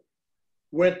 pistol,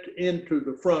 went into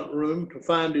the front room to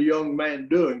find a young man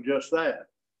doing just that.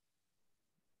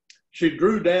 She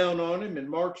drew down on him and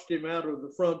marched him out of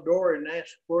the front door and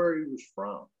asked where he was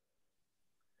from.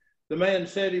 The man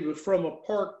said he was from a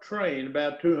parked train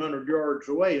about 200 yards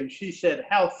away, and she said,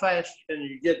 "How fast can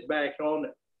you get back on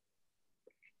it?"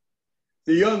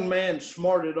 The young man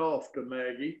smarted off to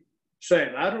Maggie,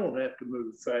 saying, "I don't have to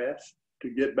move fast to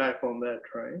get back on that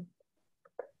train."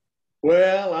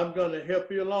 "Well, I'm going to help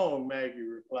you along," Maggie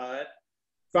replied,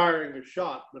 firing a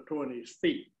shot between his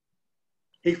feet.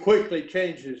 He quickly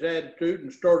changed his attitude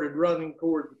and started running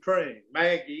toward the train.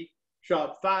 Maggie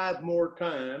shot 5 more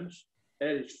times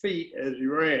at his feet as he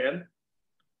ran.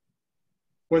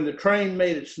 When the train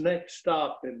made its next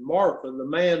stop in Marfa, the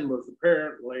man was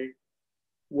apparently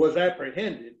was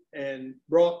apprehended and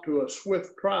brought to a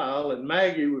swift trial, and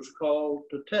Maggie was called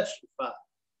to testify.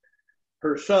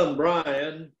 Her son,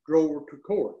 Brian, drove her to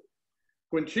court.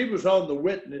 When she was on the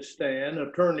witness stand,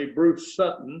 attorney Bruce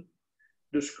Sutton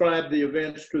described the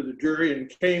events to the jury and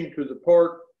came to the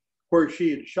part where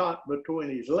she had shot between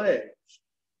his legs.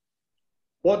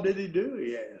 What did he do,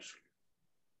 he asked.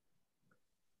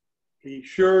 He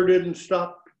sure didn't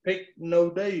stop to pick no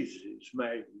daisies,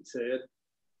 Maggie said.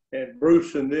 And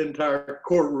Bruce and the entire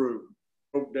courtroom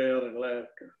broke down in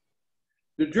laughter.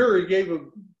 The jury gave a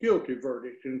guilty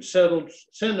verdict and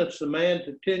sentenced the man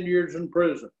to 10 years in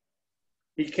prison.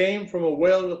 He came from a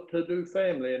well-to-do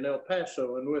family in El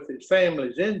Paso, and with his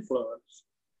family's influence,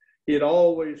 he had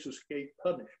always escaped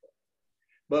punishment.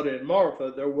 But in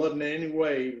Marfa, there wasn't any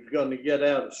way he was going to get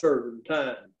out of serving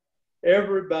time.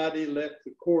 Everybody left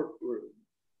the courtroom.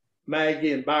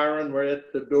 Maggie and Byron were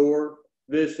at the door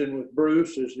visiting with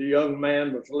Bruce as the young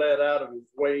man was led out of his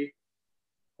way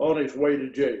on his way to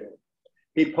jail.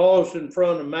 He paused in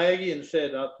front of Maggie and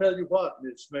said, "I'll tell you what,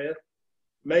 Miss Smith,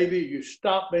 maybe you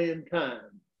stop me in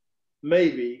time.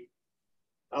 Maybe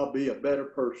I'll be a better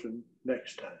person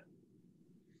next time."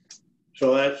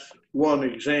 So that's one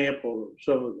example of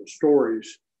some of the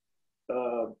stories.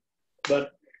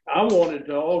 But I wanted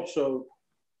to also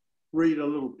read a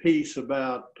little piece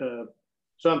about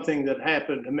something that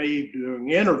happened to me during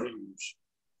interviews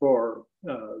for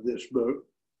this book.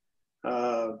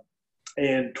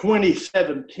 In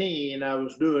 2017, I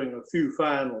was doing a few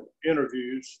final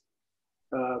interviews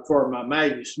for my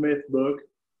Maggie Smith book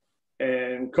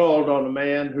and called on a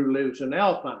man who lives in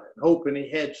Alpine, hoping he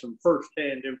had some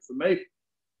firsthand information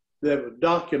that would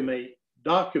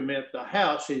document the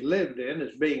house he lived in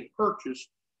as being purchased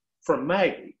from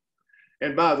Maggie.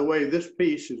 And by the way, this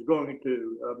piece is going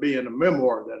to be in a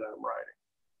memoir that I'm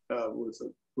writing with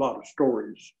a lot of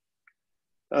stories.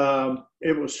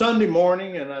 It was Sunday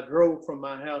morning, and I drove from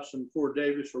my house in Fort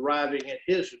Davis, arriving at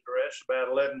his address about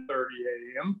 11:30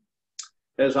 a.m.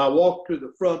 As I walked to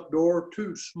the front door,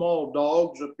 two small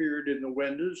dogs appeared in the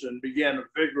windows and began a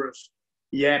vigorous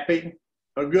yapping,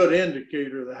 a good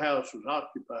indicator the house was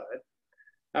occupied.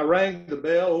 I rang the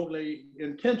bell, only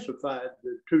intensified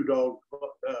the two dog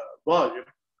volume,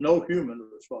 no human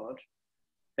response.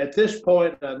 At this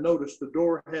point, I noticed the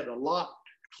door had a locked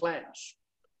clasp.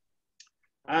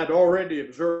 I had already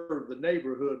observed the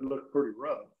neighborhood looked pretty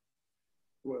rough,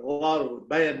 with a lot of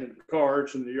abandoned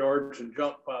cars in the yards and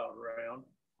junk piled around.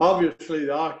 Obviously,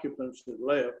 the occupants had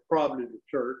left, probably the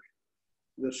church.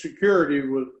 The security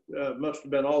must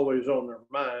have been always on their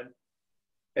mind.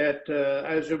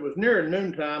 As it was near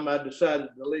noontime, I decided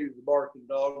to leave the barking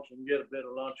dogs and get a bit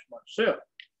of lunch myself.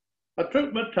 I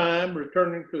took my time,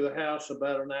 returning to the house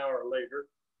about an hour later.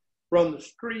 From the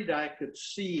street, I could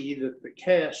see that the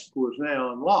cask was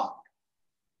now unlocked,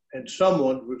 and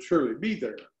someone would surely be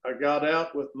there. I got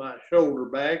out with my shoulder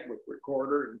bag with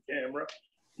recorder and camera,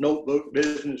 notebook,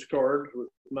 business cards with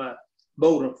my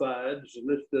bona fides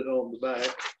listed on the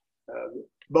back.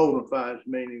 Bona fides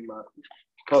meaning my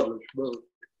published book.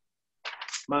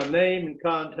 My name and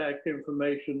contact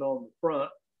information on the front.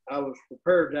 I was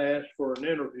prepared to ask for an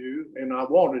interview, and I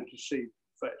wanted to see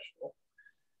professional.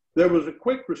 There was a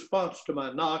quick response to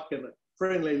my knock, and a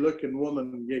friendly-looking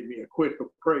woman gave me a quick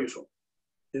appraisal.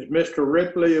 "Is Mr.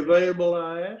 Ripley available?"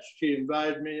 I asked. She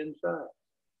invited me inside,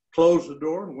 closed the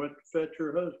door, and went to fetch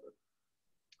her husband.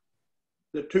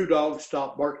 The two dogs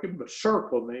stopped barking, but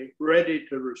circled me, ready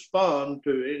to respond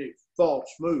to any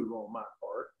false move on my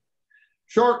part.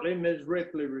 Shortly, Ms.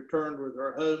 Ripley returned with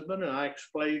her husband, and I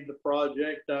explained the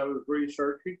project I was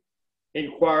researching,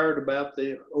 inquired about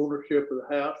the ownership of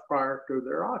the house prior to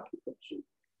their occupancy.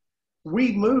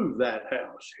 "We moved that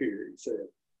house here," he said.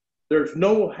 There was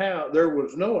no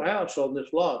house on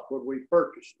this lot when we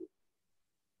purchased it."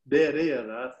 Dead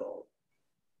end, I thought.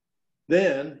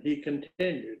 Then he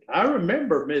continued, "I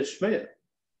remember Miss Smith.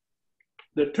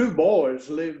 The two boys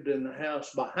lived in the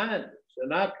house behind us,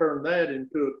 and I turned that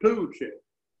into a tool shed.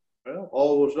 Well,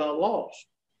 all was not lost.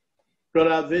 Could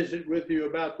I visit with you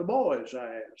about the boys?"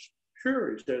 I asked.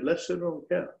 "Sure," he said. "Let's sit on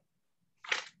the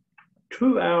couch."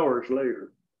 2 hours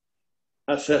later,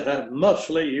 I said I must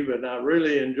leave, and I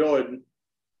really enjoyed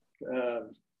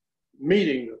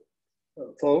meeting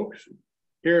the folks,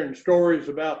 hearing stories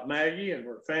about Maggie and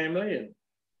her family, and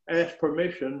asked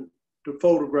permission to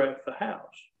photograph the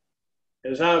house.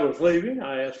 As I was leaving,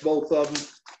 I asked both of them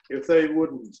if they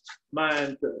wouldn't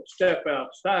mind to step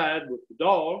outside with the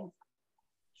dogs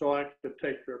so I could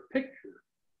take their picture.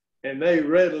 And they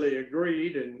readily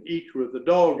agreed, and each with a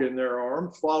dog in their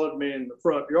arms followed me in the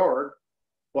front yard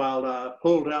while I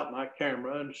pulled out my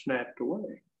camera and snapped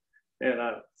away. And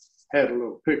I had a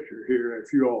little picture here,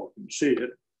 if you all can see it.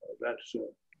 That's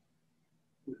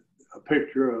a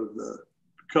picture of the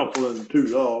couple and two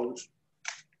dogs.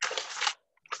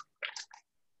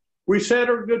 We said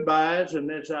our goodbyes,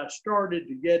 and as I started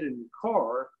to get in the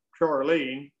car,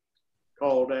 Charlene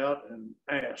called out and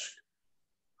asked,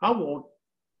 "I want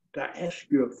to ask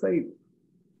you a favor."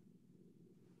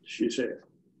 She said,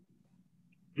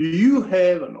 "Do you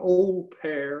have an old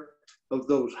pair of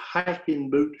those hiking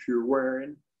boots you're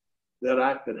wearing that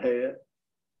I could have?"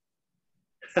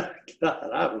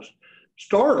 God, I was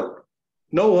startled.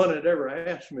 No one had ever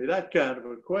asked me that kind of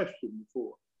a question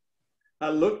before. I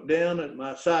looked down at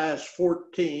my size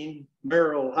 14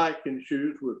 Merrell hiking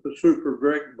shoes with the super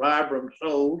great Vibram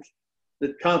soles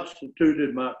that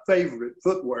constituted my favorite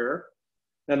footwear,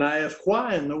 and I asked,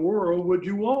 "Why in the world would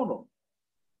you want them?"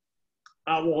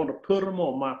 "I want to put them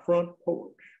on my front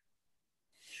porch."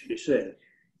 She said,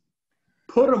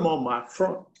 "Put them on my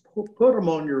front, put them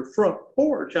on your front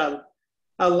porch?"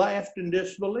 I laughed in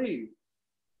disbelief.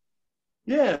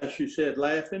 "Yeah," she said,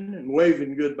 laughing and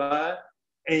waving goodbye.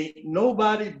 "Ain't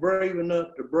nobody brave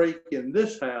enough to break in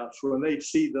this house when they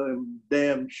see them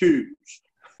damn shoes."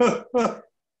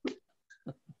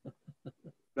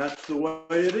 That's the way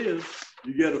it is.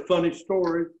 You get a funny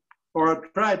story or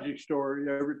a tragic story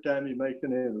every time you make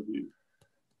an interview.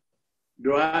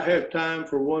 Do I have time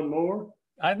for one more?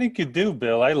 I think you do,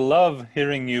 Bill. I love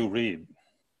hearing you read.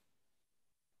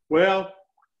 Well,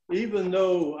 even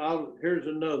though here's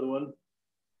another one.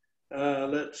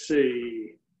 Let's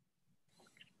see.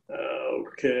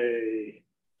 Okay.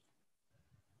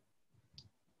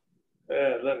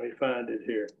 Let me find it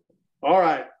here. All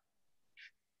right.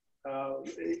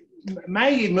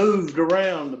 Maggie moved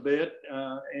around a bit,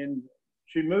 and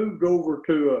she moved over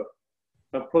to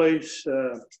a place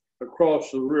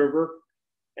across the river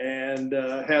and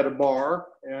had a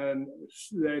bar, and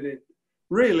that it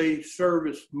really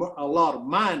serviced a lot of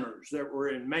miners that were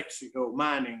in Mexico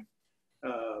mining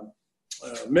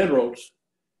minerals,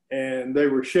 and they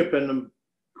were shipping them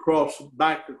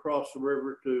back across the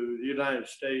river to the United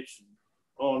States and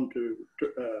on to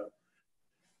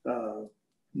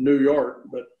New York.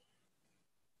 But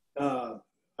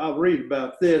I'll read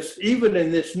about this. Even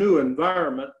in this new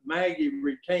environment, Maggie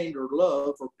retained her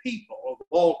love for people of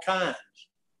all kinds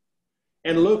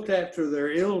and looked after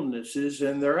their illnesses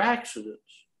and their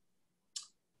accidents.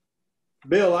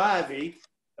 Bill Ivy,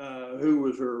 who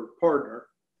was her partner,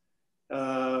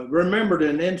 remembered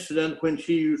an incident when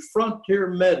she used frontier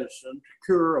medicine to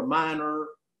cure a miner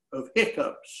of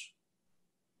hiccups.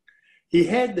 He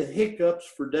had the hiccups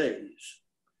for days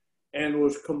and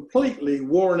was completely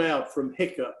worn out from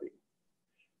hiccuping,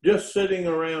 just sitting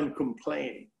around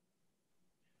complaining.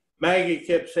 Maggie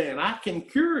kept saying, "I can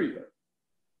cure you."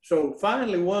 So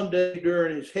finally one day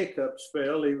during his hiccup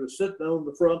spell, he was sitting on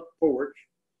the front porch,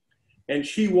 and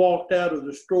she walked out of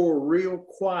the store real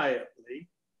quietly,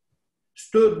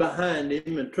 stood behind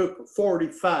him and took a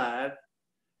 .45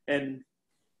 and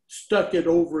stuck it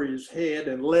over his head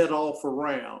and let off a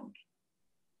round.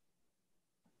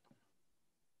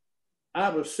 "I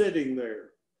was sitting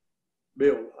there,"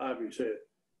 Bill Ivy said,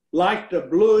 "like to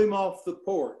blew him off the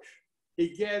porch.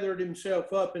 He gathered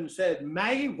himself up and said,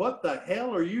 'Maggie, what the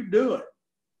hell are you doing?'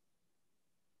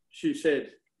 She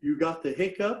said, 'You got the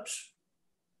hiccups?'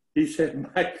 He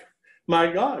said,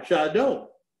 my gosh, I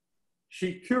don't."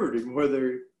 She cured him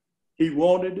whether he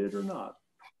wanted it or not.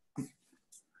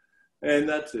 And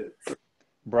that's it.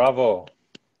 Bravo.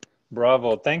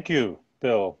 Bravo. Thank you,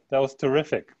 Bill. That was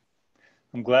terrific.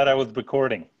 I'm glad I was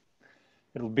recording.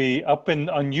 It'll be up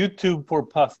on YouTube for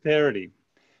posterity.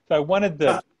 So I wanted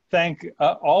to thank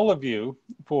all of you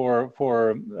for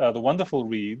the wonderful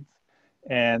reads.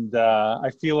 And I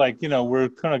feel like, we're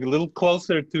kind of a little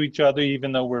closer to each other,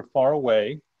 even though we're far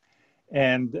away.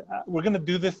 And we're going to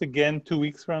do this again 2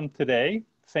 weeks from today,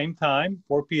 same time,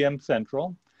 4 p.m.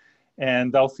 Central.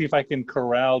 And I'll see if I can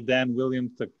corral Dan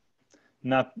Williams to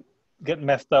not get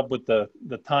messed up with the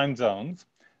time zones.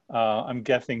 I'm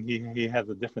guessing he has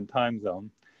a different time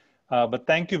zone. But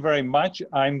thank you very much.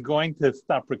 I'm going to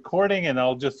stop recording, and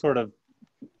I'll just sort of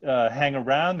hang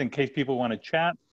around in case people want to chat.